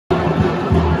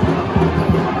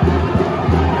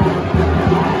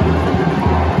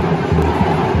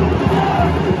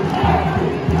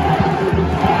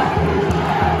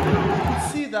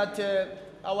that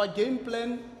our game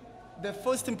plan, the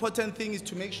first important thing is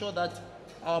to make sure that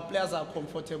our players are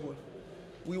comfortable.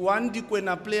 We want the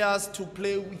Kwena players to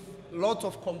play with lots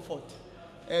of comfort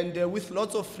and with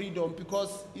lots of freedom,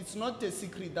 because it's not a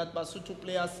secret that Basotho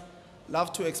players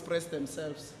love to express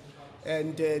themselves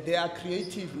and they are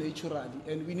creative naturally,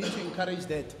 and we need to encourage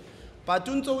that. But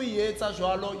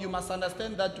you must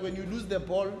understand that when you lose the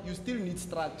ball, you still need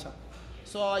structure.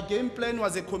 So our game plan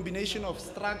was a combination of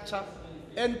structure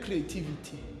and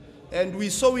creativity. And we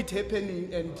saw it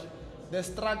happening, and the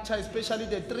structure, especially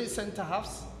the three center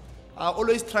halves, are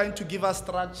always trying to give us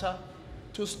structure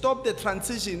to stop the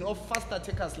transition of fast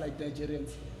attackers like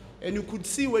Nigerians. And you could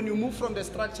see when you move from the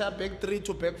structure back 3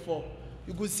 to back 4,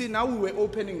 you could see now we were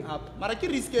opening up. Maraki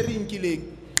risky in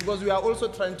killing, because we are also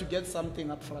trying to get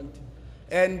something up front.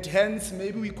 And hence,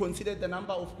 maybe we considered the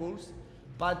number of goals,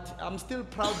 but I'm still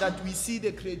proud that we see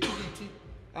the creativity.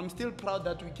 I'm still proud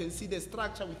that we can see the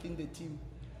structure within the team.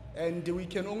 And we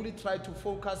can only try to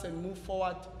focus and move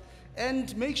forward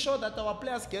and make sure that our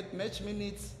players get match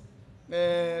minutes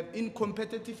in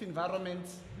competitive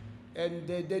environments, and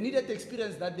the needed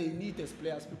experience that they need as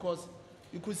players, because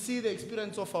you could see the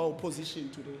experience of our opposition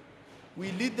today.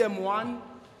 We lead them 1,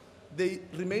 they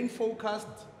remain focused,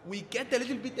 we get a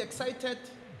little bit excited,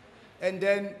 and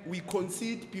then we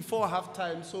concede before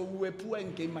halftime, so we were poor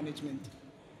in game management.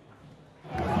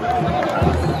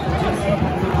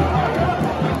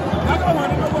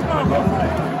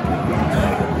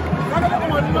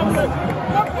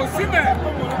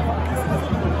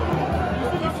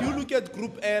 If you look at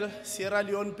Group L, Sierra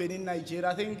Leone, Benin, Nigeria,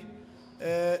 I think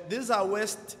these are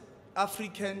West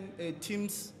African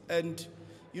teams, and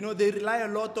they rely a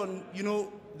lot on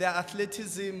their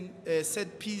athleticism,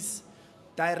 set piece,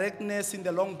 directness in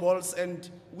the long balls, and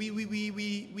we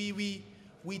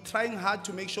trying hard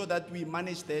to make sure that we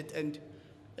manage that, and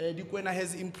Kwena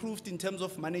has improved in terms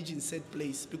of managing set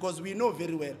plays, because we know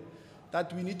very well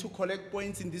that we need to collect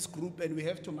points in this group and we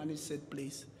have to manage set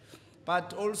plays.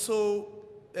 But also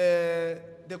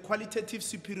the qualitative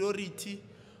superiority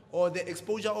or the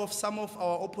exposure of some of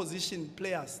our opposition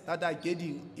players that are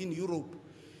getting in Europe,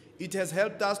 it has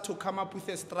helped us to come up with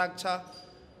a structure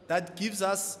that gives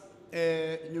us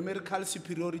numerical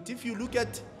superiority. If you look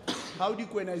at how the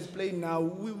Kwena is playing now,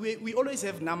 we always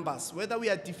have numbers. Whether we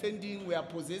are defending, we are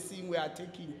possessing, we are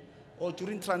attacking, or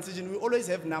during transition, we always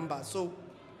have numbers. So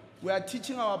we are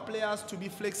teaching our players to be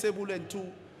flexible and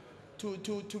to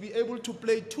be able to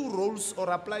play 2 roles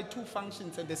or apply 2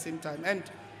 functions at the same time. And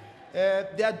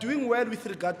they are doing well with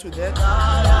regard to that.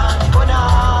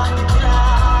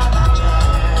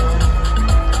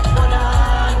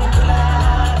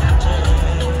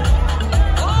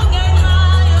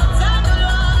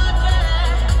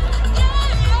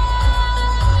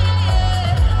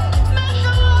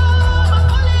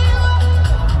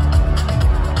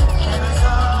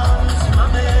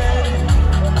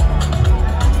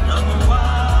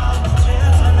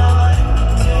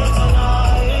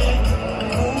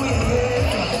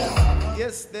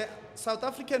 The South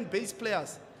African-based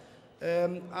players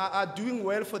are doing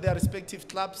well for their respective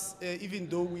clubs, even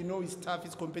though we know it's tough,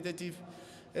 it's competitive,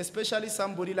 especially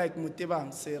somebody like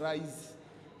Mutebang Sera.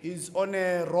 He's on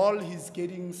a roll, he's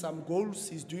getting some goals,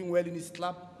 he's doing well in his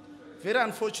club. Very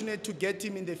unfortunate to get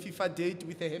him in the FIFA date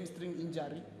with a hamstring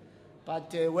injury,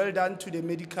 but well done to the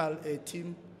medical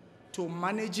team to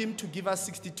manage him to give us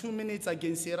 62 minutes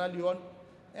against Sierra Leone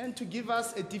and to give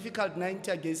us a difficult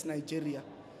 90 against Nigeria.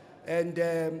 And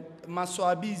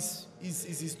Maswabi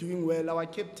is doing well. Our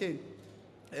captain,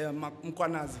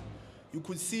 Mkwanazi, you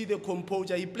could see the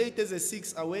composure. He played as a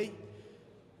 6 away,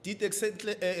 did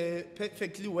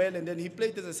perfectly well, and then he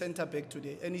played as a center back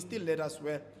today, and he still led us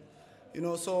well.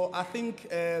 So I think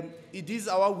it is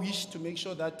our wish to make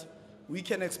sure that we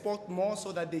can export more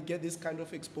so that they get this kind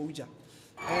of exposure.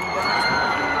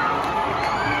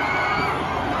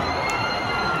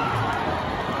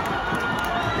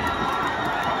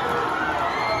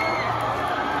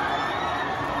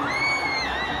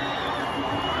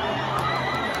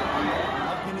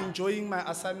 Enjoying my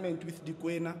assignment with the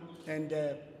Kwena, and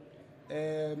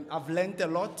I've learned a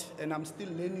lot, and I'm still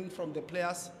learning from the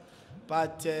players,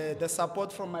 but the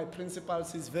support from my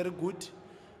principals is very good.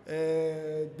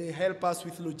 They help us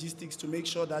with logistics to make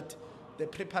sure that the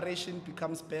preparation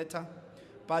becomes better,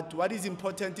 but what is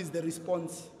important is the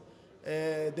response.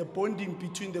 The bonding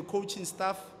between the coaching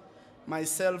staff,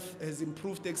 myself, has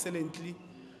improved excellently.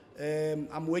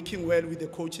 I'm working well with the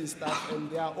coaching staff,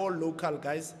 and they are all local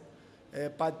guys.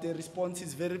 But the response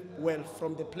is very well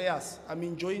from the players. I'm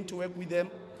enjoying to work with them,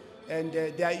 and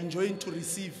they are enjoying to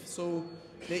receive. So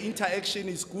the interaction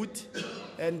is good,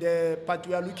 but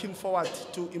we are looking forward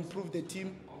to improve the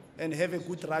team and have a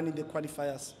good run in the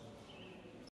qualifiers.